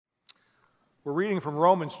We're reading from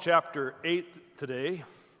Romans chapter 8 today.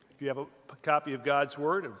 If you have a copy of God's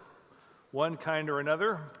Word of one kind or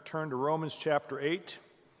another, turn to Romans chapter 8.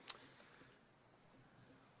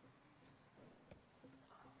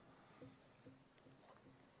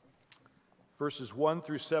 Verses 1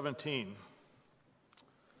 through 17.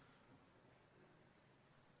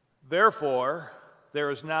 Therefore,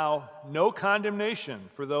 there is now no condemnation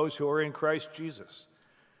for those who are in Christ Jesus.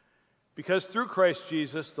 Because through Christ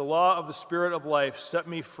Jesus, the law of the Spirit of life set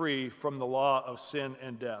me free from the law of sin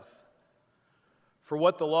and death. For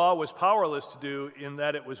what the law was powerless to do in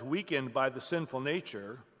that it was weakened by the sinful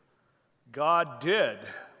nature, God did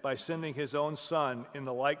by sending his own Son in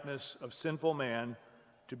the likeness of sinful man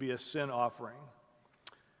to be a sin offering.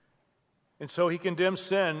 And so he condemned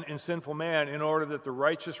sin in sinful man in order that the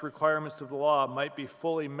righteous requirements of the law might be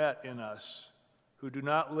fully met in us, who do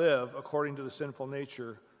not live according to the sinful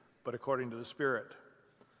nature, but according to the Spirit.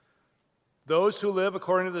 Those who live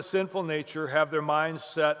according to the sinful nature have their minds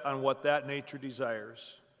set on what that nature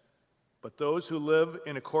desires. But those who live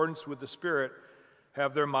in accordance with the Spirit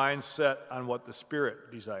have their minds set on what the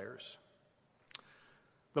Spirit desires.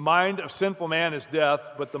 The mind of sinful man is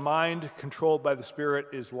death, but the mind controlled by the Spirit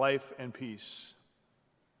is life and peace.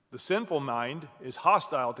 The sinful mind is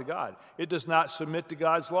hostile to God. It does not submit to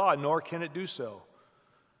God's law, nor can it do so.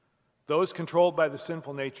 Those controlled by the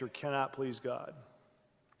sinful nature cannot please God.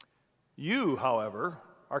 You, however,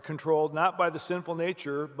 are controlled not by the sinful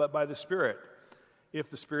nature, but by the Spirit, if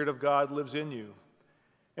the Spirit of God lives in you.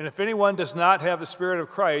 And if anyone does not have the Spirit of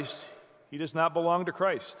Christ, he does not belong to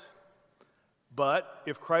Christ. But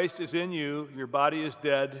if Christ is in you, your body is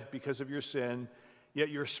dead because of your sin, yet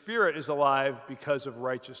your spirit is alive because of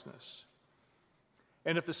righteousness.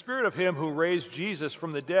 And if the Spirit of him who raised Jesus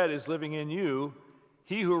from the dead is living in you,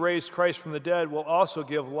 he who raised Christ from the dead will also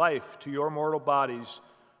give life to your mortal bodies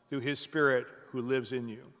through his Spirit who lives in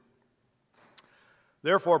you.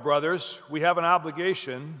 Therefore, brothers, we have an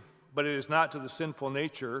obligation, but it is not to the sinful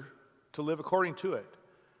nature, to live according to it.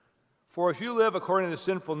 For if you live according to the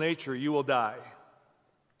sinful nature, you will die.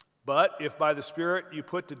 But if by the Spirit you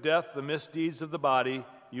put to death the misdeeds of the body,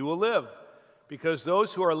 you will live, because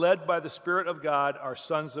those who are led by the Spirit of God are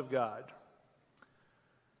sons of God.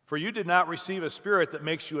 For you did not receive a spirit that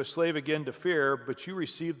makes you a slave again to fear, but you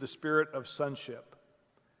received the spirit of sonship.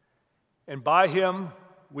 And by him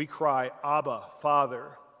we cry, Abba,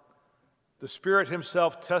 Father. The Spirit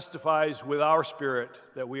himself testifies with our spirit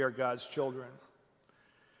that we are God's children.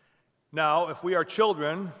 Now, if we are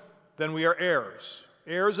children, then we are heirs,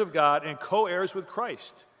 heirs of God and co-heirs with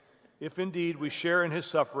Christ, if indeed we share in his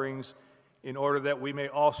sufferings, in order that we may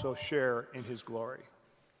also share in his glory.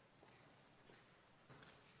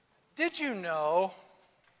 Did you know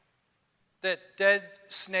that dead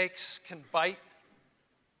snakes can bite?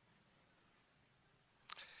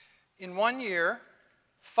 In 1 year,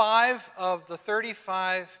 5 of the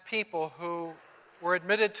 35 people who were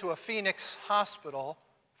admitted to a Phoenix hospital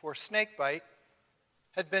for snake bite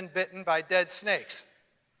had been bitten by dead snakes.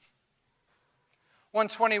 One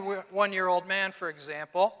 21-year-old man, for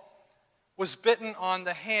example, was bitten on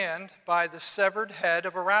the hand by the severed head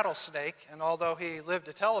of a rattlesnake, and although he lived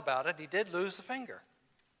to tell about it, he did lose the finger.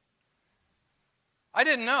 I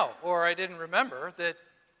didn't know, or I didn't remember, that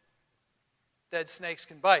dead snakes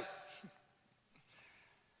can bite.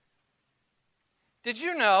 Did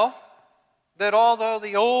you know that although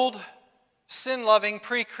the old sin-loving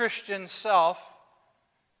pre-Christian self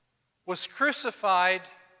was crucified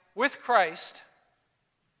with Christ,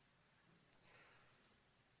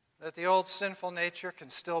 that the old sinful nature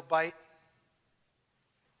can still bite?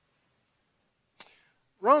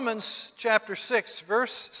 Romans chapter 6,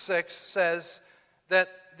 verse 6 says that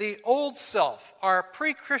the old self, our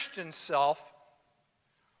pre-Christian self,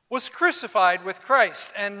 was crucified with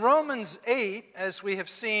Christ. And Romans 8, as we have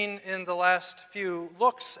seen in the last few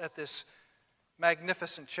looks at this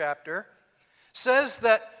magnificent chapter, says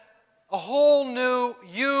that a whole new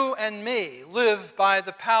you and me live by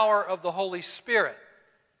the power of the Holy Spirit.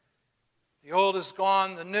 The old is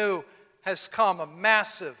gone, the new has come. A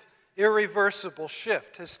massive, irreversible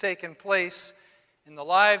shift has taken place in the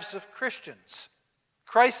lives of Christians.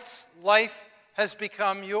 Christ's life has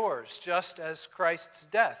become yours, just as Christ's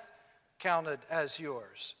death counted as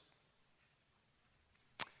yours.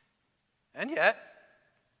 And yet,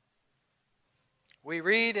 we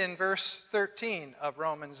read in verse 13 of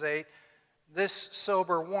Romans 8 this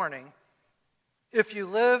sober warning: if you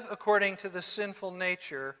live according to the sinful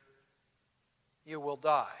nature, you will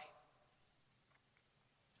die.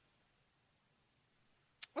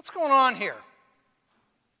 What's going on here?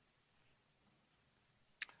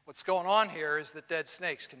 What's going on here is that dead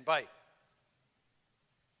snakes can bite.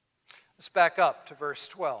 Let's back up to verse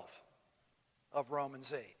 12 of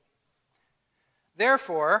Romans 8.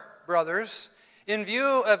 Therefore, brothers, in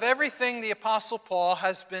view of everything the Apostle Paul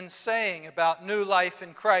has been saying about new life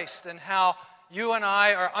in Christ and how you and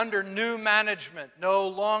I are under new management, no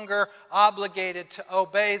longer obligated to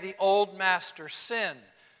obey the old master, sin,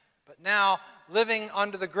 but now living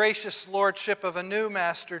under the gracious lordship of a new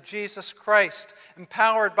master, Jesus Christ,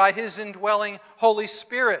 empowered by his indwelling Holy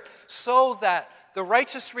Spirit, so that the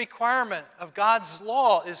righteous requirement of God's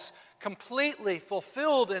law is completely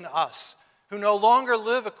fulfilled in us, who no longer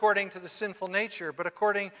live according to the sinful nature, but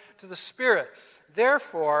according to the Spirit.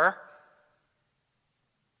 Therefore,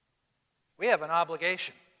 we have an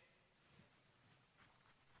obligation.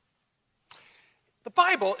 The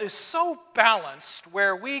Bible is so balanced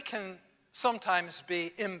where we can sometimes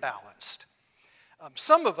be imbalanced.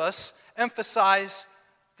 Some of us emphasize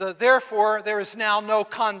the therefore there is now no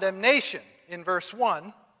condemnation in verse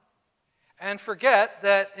 1 and forget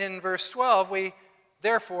that in verse 12 we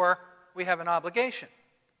have an obligation.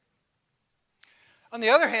 On the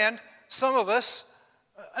other hand, some of us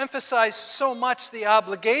emphasize so much the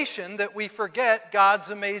obligation that we forget God's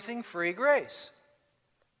amazing free grace.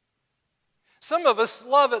 Some of us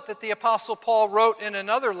love it that the Apostle Paul wrote in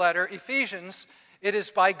another letter, Ephesians, it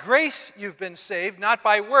is by grace you've been saved, not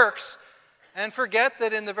by works, and forget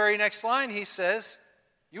that in the very next line he says,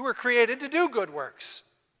 you were created to do good works.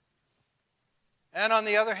 And on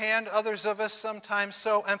the other hand, others of us sometimes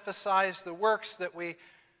so emphasize the works that we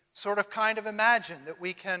sort of kind of imagine that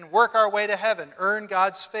we can work our way to heaven, earn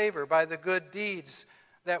God's favor by the good deeds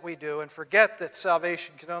that we do, and forget that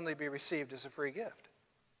salvation can only be received as a free gift.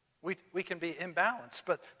 We can be imbalanced,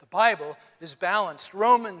 but the Bible is balanced.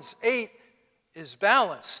 Romans 8 is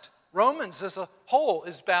balanced. Romans as a whole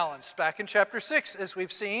is balanced. Back in chapter 6, as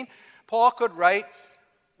we've seen, Paul could write,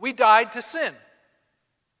 we died to sin.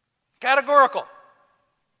 Categorical.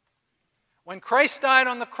 When Christ died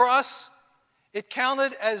on the cross, it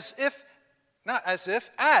counted as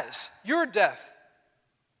your death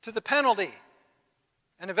to the penalty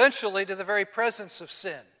and eventually to the very presence of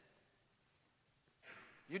sin.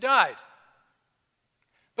 You died.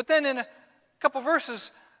 But then in a couple verses,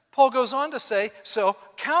 Paul goes on to say, so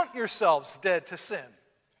count yourselves dead to sin.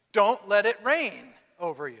 Don't let it reign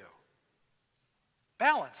over you.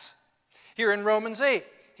 Balance. Here in Romans 8,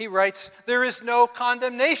 he writes, there is no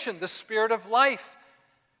condemnation. The Spirit of life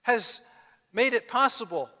has made it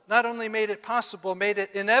possible, not only made it possible, made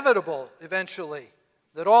it inevitable eventually,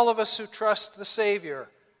 that all of us who trust the Savior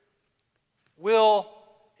will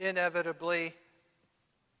inevitably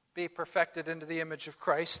be perfected into the image of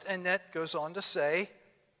Christ. And that goes on to say,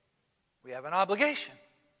 we have an obligation.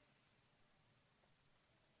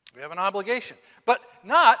 We have an obligation, but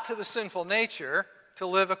not to the sinful nature to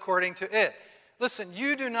live according to it. Listen,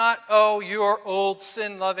 you do not owe your old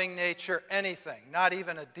sin-loving nature anything, not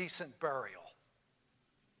even a decent burial.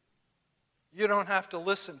 You don't have to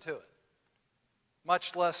listen to it,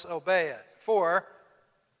 much less obey it. For,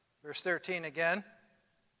 verse 13 again,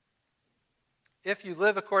 if you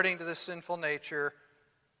live according to the sinful nature,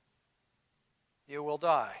 you will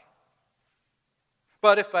die.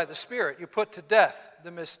 But if by the Spirit you put to death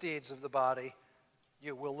the misdeeds of the body,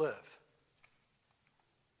 you will live.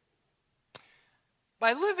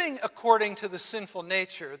 By living according to the sinful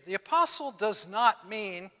nature, the apostle does not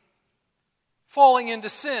mean falling into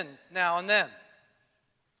sin now and then.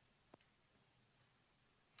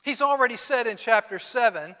 He's already said in chapter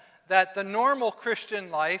 7 that the normal Christian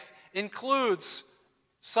life includes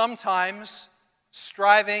sometimes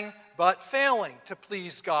striving but failing to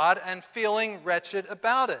please God and feeling wretched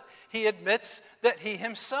about it. He admits that he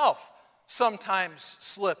himself sometimes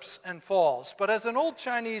slips and falls. But as an old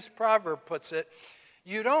Chinese proverb puts it,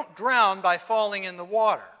 you don't drown by falling in the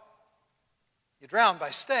water. You drown by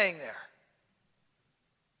staying there.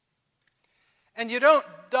 And you don't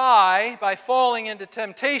die by falling into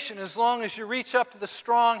temptation as long as you reach up to the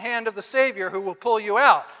strong hand of the Savior who will pull you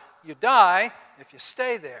out. You die if you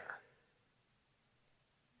stay there.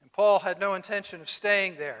 And Paul had no intention of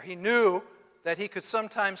staying there. He knew that he could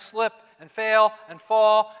sometimes slip and fail and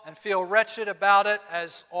fall and feel wretched about it,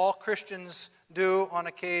 as all Christians do on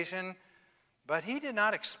occasion. But he did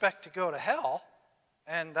not expect to go to hell.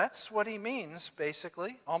 And that's what he means,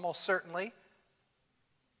 basically, almost certainly,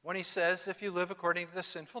 when he says, if you live according to the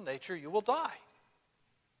sinful nature, you will die.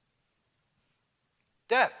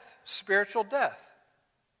 Death, spiritual death.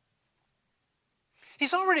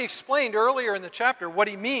 He's already explained earlier in the chapter what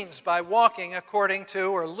he means by walking according to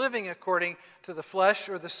or living according to the flesh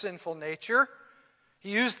or the sinful nature.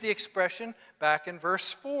 He used the expression back in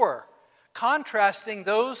verse 4. contrasting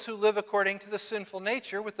those who live according to the sinful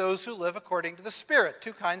nature with those who live according to the Spirit.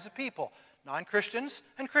 Two kinds of people, non-Christians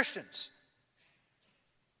and Christians.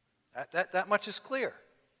 That much is clear.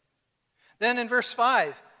 Then in verse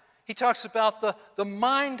 5, he talks about the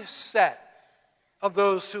mindset of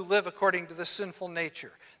those who live according to the sinful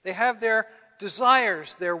nature. They have their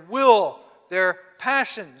desires, their will, their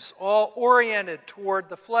passions all oriented toward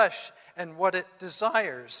the flesh and what it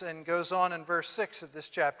desires, and goes on in verse 6 of this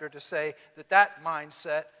chapter to say that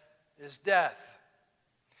mindset is death.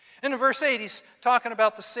 And in verse 8, he's talking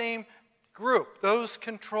about the same group. Those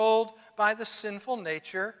controlled by the sinful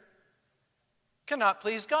nature cannot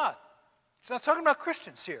please God. He's not talking about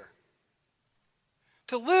Christians here.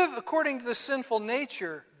 To live according to the sinful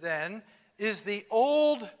nature, then, is the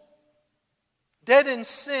old, dead in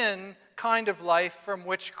sin kind of life from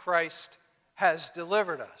which Christ has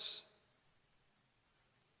delivered us.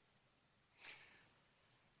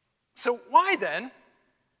 So why then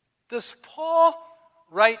does Paul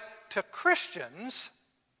write to Christians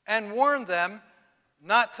and warn them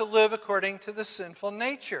not to live according to the sinful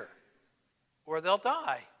nature, or they'll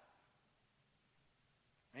die?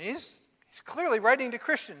 He's clearly writing to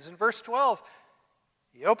Christians. In verse 12,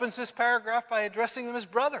 he opens this paragraph by addressing them as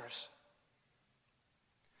brothers.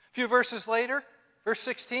 A few verses later, verse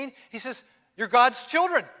 16, he says, "You're God's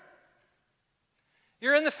children.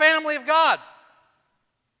 You're in the family of God.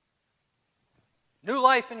 New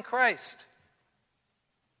life in Christ."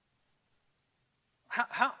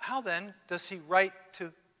 How then does he write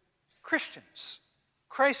to Christians,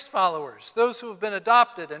 Christ followers, those who have been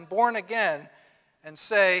adopted and born again, and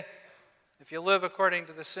say, if you live according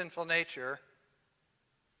to the sinful nature,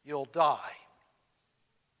 you'll die?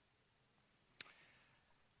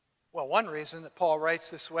 Well, one reason that Paul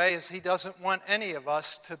writes this way is he doesn't want any of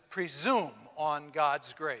us to presume on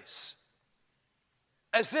God's grace,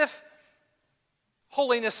 as if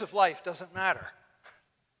holiness of life doesn't matter,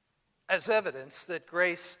 as evidence that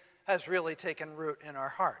grace has really taken root in our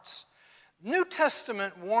hearts. New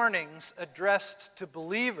Testament warnings addressed to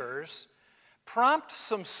believers prompt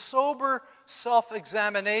some sober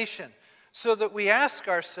self-examination so that we ask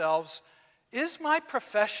ourselves, is my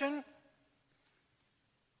profession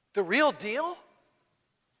the real deal?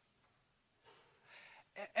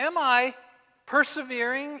 Am I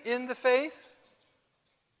persevering in the faith?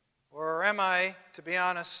 Or am I, to be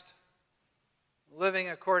honest, living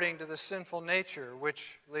according to the sinful nature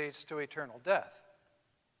which leads to eternal death?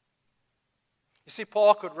 You see,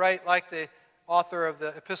 Paul could write like the author of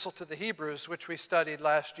the Epistle to the Hebrews, which we studied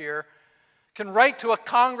last year, can write to a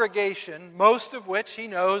congregation, most of which he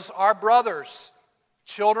knows are brothers,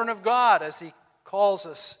 children of God, as he calls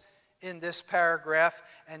us in this paragraph,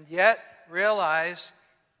 and yet realize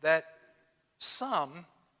that some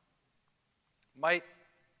might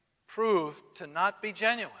prove to not be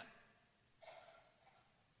genuine.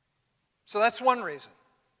 So that's one reason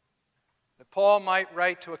that Paul might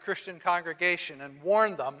write to a Christian congregation and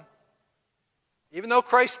warn them, even though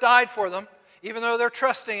Christ died for them, even though they're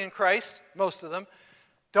trusting in Christ, most of them,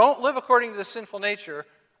 don't live according to the sinful nature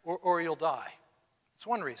or you'll die. That's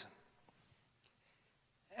one reason.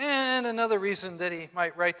 And another reason that he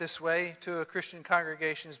might write this way to a Christian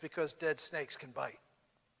congregation is because dead snakes can bite.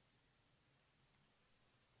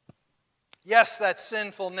 Yes, that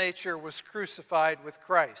sinful nature was crucified with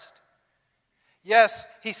Christ. Yes,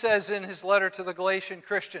 he says in his letter to the Galatian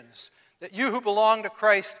Christians that you who belong to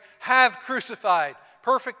Christ have crucified.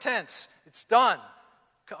 Perfect tense. It's done.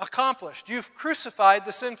 Accomplished. You've crucified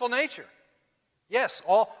the sinful nature. Yes,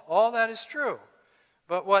 all that is true.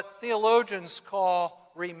 But what theologians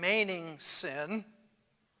call remaining sin,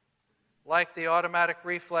 like the automatic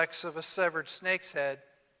reflex of a severed snake's head,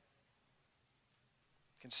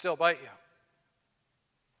 can still bite you.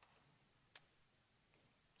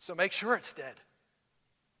 So make sure it's dead.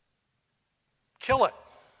 Kill it.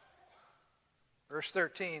 Verse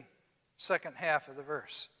 13, second half of the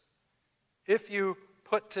verse. If you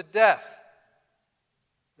put to death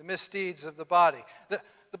the misdeeds of the body.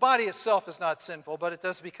 The body itself is not sinful, but it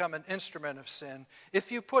does become an instrument of sin.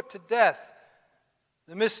 If you put to death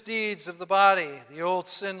the misdeeds of the body, the old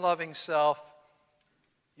sin-loving self,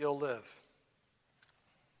 you'll live.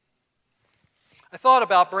 I thought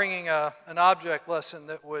about bringing an object lesson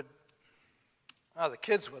that would, the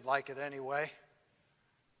kids would like it anyway.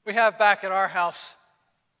 We have back at our house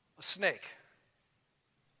a snake,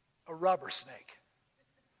 a rubber snake.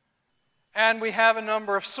 And we have a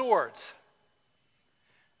number of swords.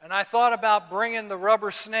 And I thought about bringing the rubber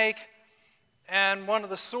snake and one of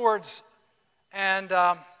the swords and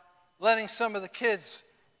letting some of the kids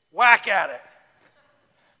whack at it.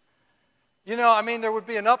 There would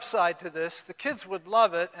be an upside to this. The kids would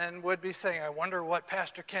love it and would be saying, I wonder what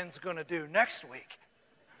Pastor Ken's going to do next week.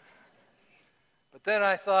 But then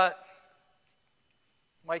I thought,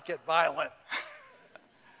 might get violent.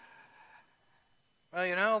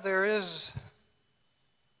 Well, there is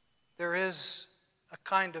a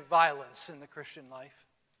kind of violence in the Christian life.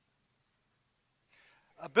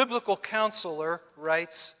 A biblical counselor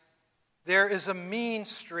writes, there is a mean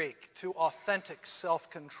streak to authentic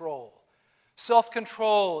self-control.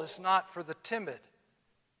 Self-control is not for the timid.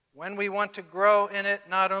 When we want to grow in it,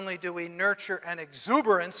 not only do we nurture an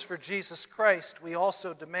exuberance for Jesus Christ, we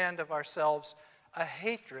also demand of ourselves a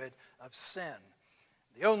hatred of sin.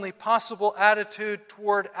 The only possible attitude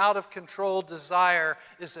toward out-of-control desire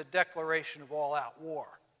is a declaration of all-out war.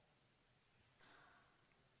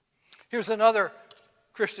 Here's another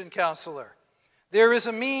Christian counselor. There is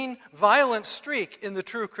a mean, violent streak in the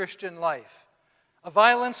true Christian life, a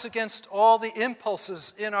violence against all the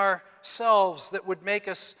impulses in ourselves that would make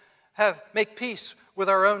us make peace with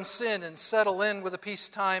our own sin and settle in with a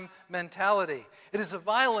peacetime mentality. It is a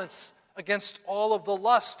violence against all of the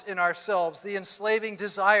lust in ourselves, the enslaving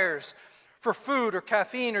desires for food or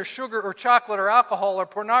caffeine or sugar or chocolate or alcohol or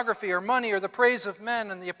pornography or money or the praise of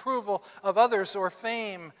men and the approval of others or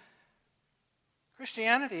fame.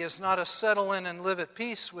 Christianity is not a settle in and live at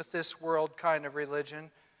peace with this world kind of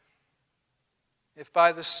religion. If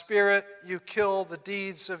by the Spirit you kill the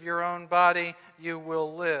deeds of your own body, you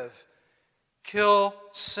will live. Kill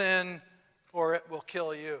sin, or it will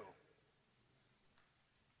kill you.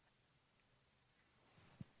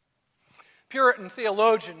 Puritan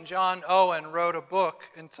theologian John Owen wrote a book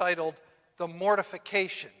entitled The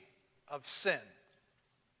Mortification of Sin.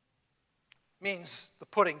 Means the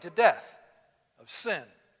putting to death of sin.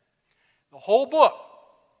 The whole book,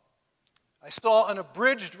 I saw an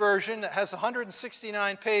abridged version that has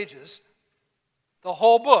 169 pages. The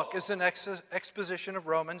whole book is an exposition of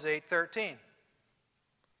Romans 8:13.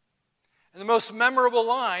 And the most memorable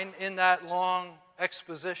line in that long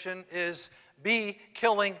exposition is, be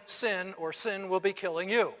killing sin, or sin will be killing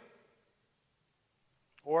you.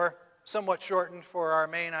 Or, somewhat shortened for our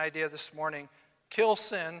main idea this morning, kill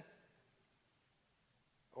sin,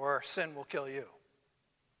 or sin will kill you.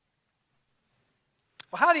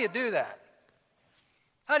 Well, how do you do that?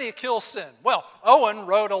 How do you kill sin? Well, Owen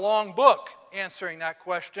wrote a long book answering that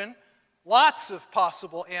question. Lots of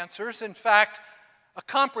possible answers. In fact, a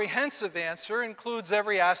comprehensive answer includes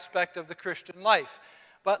every aspect of the Christian life.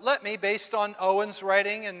 But let me, based on Owen's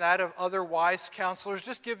writing and that of other wise counselors,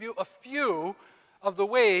 just give you a few of the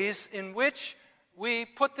ways in which we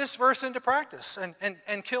put this verse into practice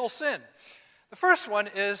and kill sin. The first one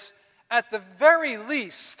is, at the very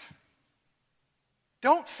least,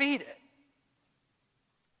 don't feed it.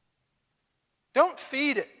 Don't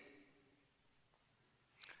feed it.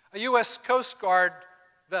 A U.S. Coast Guard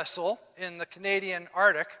vessel in the Canadian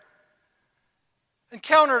Arctic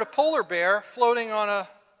encountered a polar bear floating on a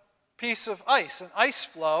piece of ice, an ice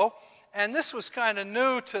floe, and this was kind of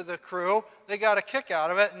new to the crew. They got a kick out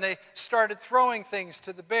of it, and they started throwing things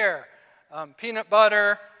to the bear, peanut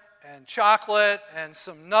butter and chocolate and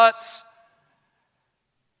some nuts.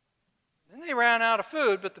 Then they ran out of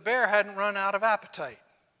food, but the bear hadn't run out of appetite.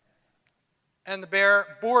 And the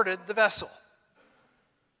bear boarded the vessel.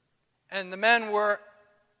 And the men were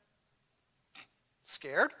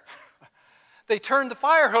scared. They turned the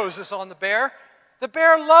fire hoses on the bear. The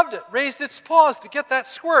bear loved it, raised its paws to get that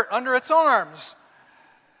squirt under its arms.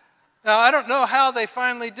 Now, I don't know how they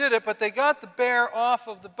finally did it, but they got the bear off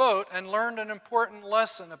of the boat and learned an important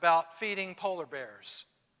lesson about feeding polar bears.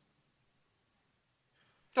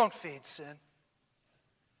 Don't feed sin.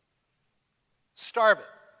 Starve it.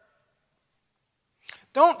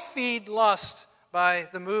 Don't feed lust by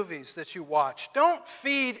the movies that you watch. Don't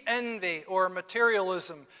feed envy or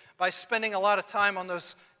materialism by spending a lot of time on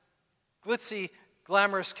those glitzy,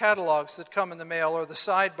 glamorous catalogs that come in the mail or the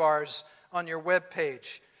sidebars on your web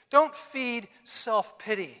page. Don't feed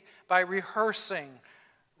self-pity by rehearsing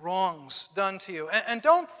wrongs done to you. And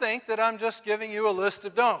don't think that I'm just giving you a list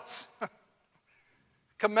of don'ts.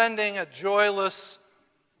 Commending a joyless,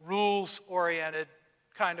 rules-oriented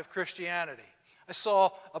kind of Christianity. I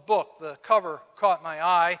saw a book, the cover caught my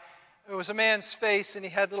eye. It was a man's face and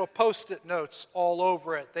he had little post-it notes all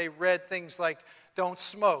over it. They read things like, don't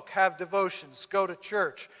smoke, have devotions, go to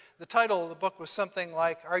church. The title of the book was something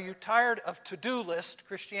like, Are You Tired of To-Do List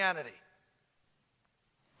Christianity?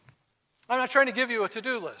 I'm not trying to give you a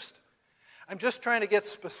to-do list. I'm just trying to get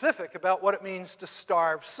specific about what it means to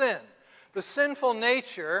starve sin. The sinful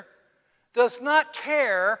nature does not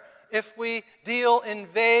care if we deal in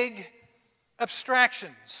vague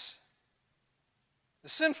abstractions. The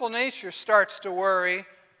sinful nature starts to worry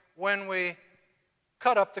when we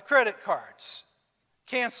cut up the credit cards,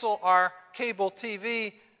 cancel our cable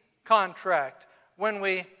TV contract, when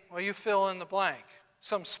we, well, you fill in the blank,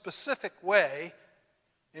 some specific way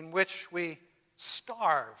in which we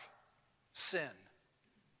starve sin.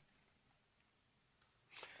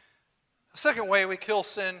 The second way we kill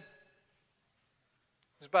sin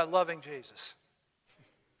is by loving Jesus.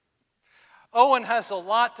 Owen has a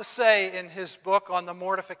lot to say in his book on the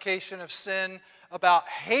mortification of sin about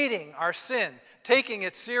hating our sin, taking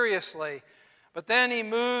it seriously. But then he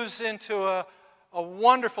moves into a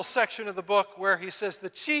wonderful section of the book where he says the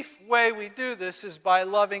chief way we do this is by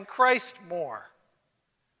loving Christ more.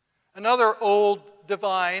 Another old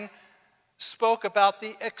divine spoke about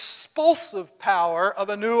the expulsive power of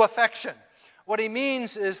a new affection. What he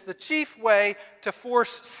means is the chief way to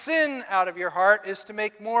force sin out of your heart is to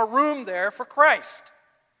make more room there for Christ.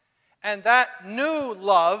 And that new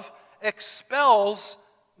love expels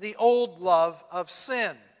the old love of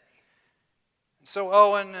sin. And so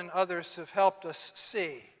Owen and others have helped us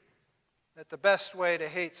see that the best way to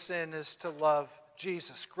hate sin is to love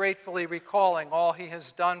Jesus, gratefully recalling all he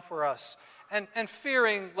has done for us and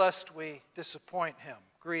fearing lest we disappoint him,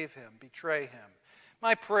 grieve him, betray him.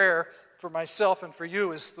 My prayer for myself and for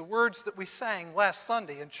you is the words that we sang last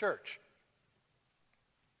Sunday in church.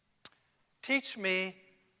 Teach me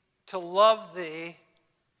to love thee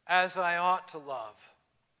as I ought to love,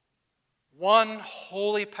 one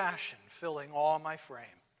holy passion filling all my frame,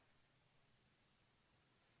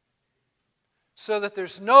 so that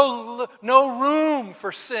there's no room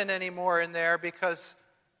for sin anymore in there because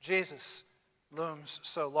Jesus looms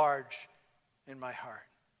so large in my heart.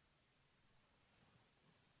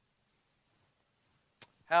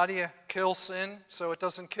 How do you kill sin so it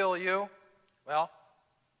doesn't kill you? Well,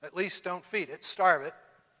 at least don't feed it, starve it.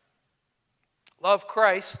 Love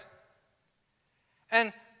Christ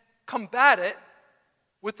and combat it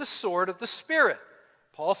with the sword of the Spirit.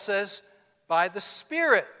 Paul says, by the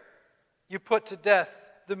Spirit you put to death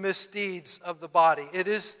the misdeeds of the body. It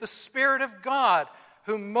is the Spirit of God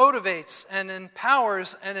who motivates and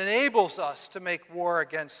empowers and enables us to make war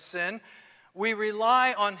against sin. We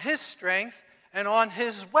rely on his strength and on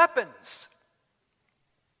his weapons.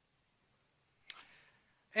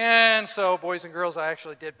 And so, boys and girls, I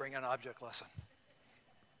actually did bring an object lesson.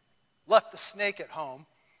 Left the snake at home,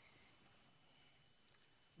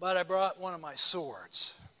 but I brought one of my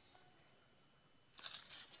swords.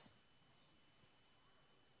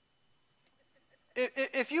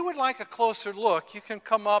 If you would like a closer look, you can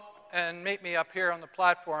come up and meet me up here on the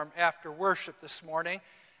platform after worship this morning,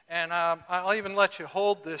 and I'll even let you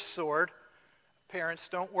hold this sword. Parents,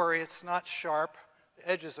 don't worry, it's not sharp.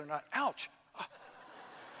 The edges are not, ouch. Oh.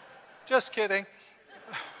 Just kidding.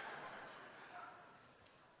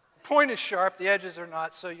 The point is sharp, the edges are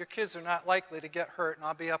not, so your kids are not likely to get hurt, and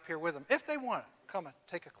I'll be up here with them. If they want to, come and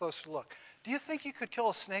take a closer look. Do you think you could kill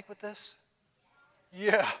a snake with this?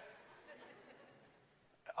 Yeah.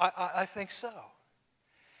 I think so.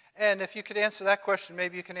 And if you could answer that question,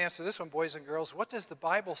 maybe you can answer this one, boys and girls. What does the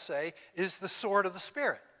Bible say is the sword of the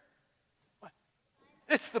Spirit? What?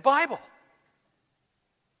 It's the Bible.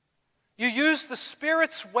 You use the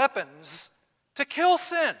Spirit's weapons to kill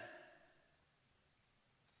sin.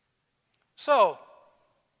 So,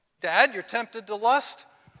 Dad, you're tempted to lust?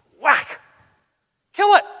 Whack!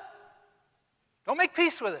 Kill it! Don't make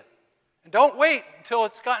peace with it. And don't wait until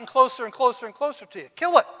it's gotten closer and closer and closer to you.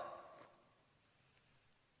 Kill it.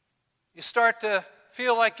 You start to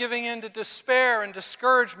feel like giving in to despair and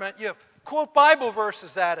discouragement. You quote Bible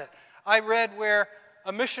verses at it. I read where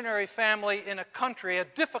a missionary family in a country, a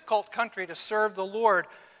difficult country to serve the Lord,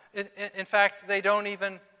 in fact, they don't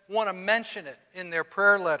even want to mention it in their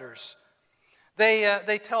prayer letters.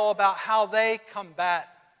 They tell about how they combat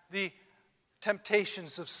the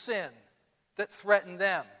temptations of sin that threaten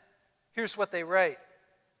them. Here's what they write.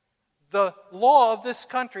 The law of this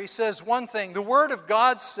country says one thing. The Word of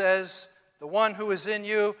God says the one who is in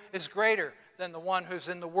you is greater than the one who's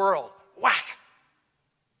in the world. Whack!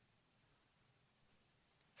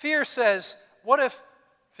 Fear says, what if,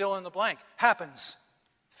 fill in the blank, happens?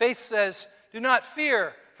 Faith says, do not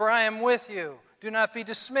fear, for I am with you. Do not be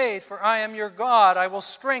dismayed, for I am your God. I will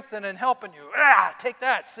strengthen and help in you. Take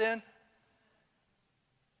that, sin.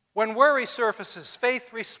 When worry surfaces,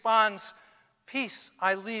 faith responds, peace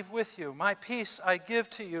I leave with you. My peace I give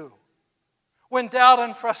to you. When doubt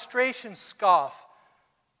and frustration scoff,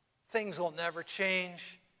 things will never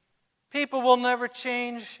change. People will never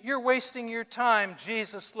change. You're wasting your time.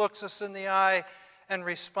 Jesus looks us in the eye and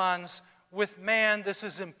responds, with man this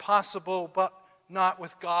is impossible, but not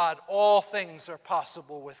with God. All things are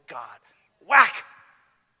possible with God. Whack!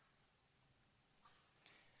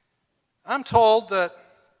 I'm told that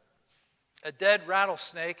a dead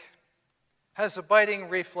rattlesnake has a biting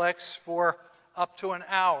reflex for up to an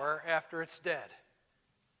hour after it's dead.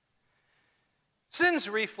 Sin's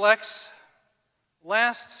reflex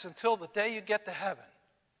lasts until the day you get to heaven.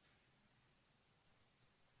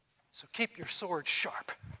 So keep your sword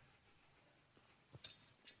sharp.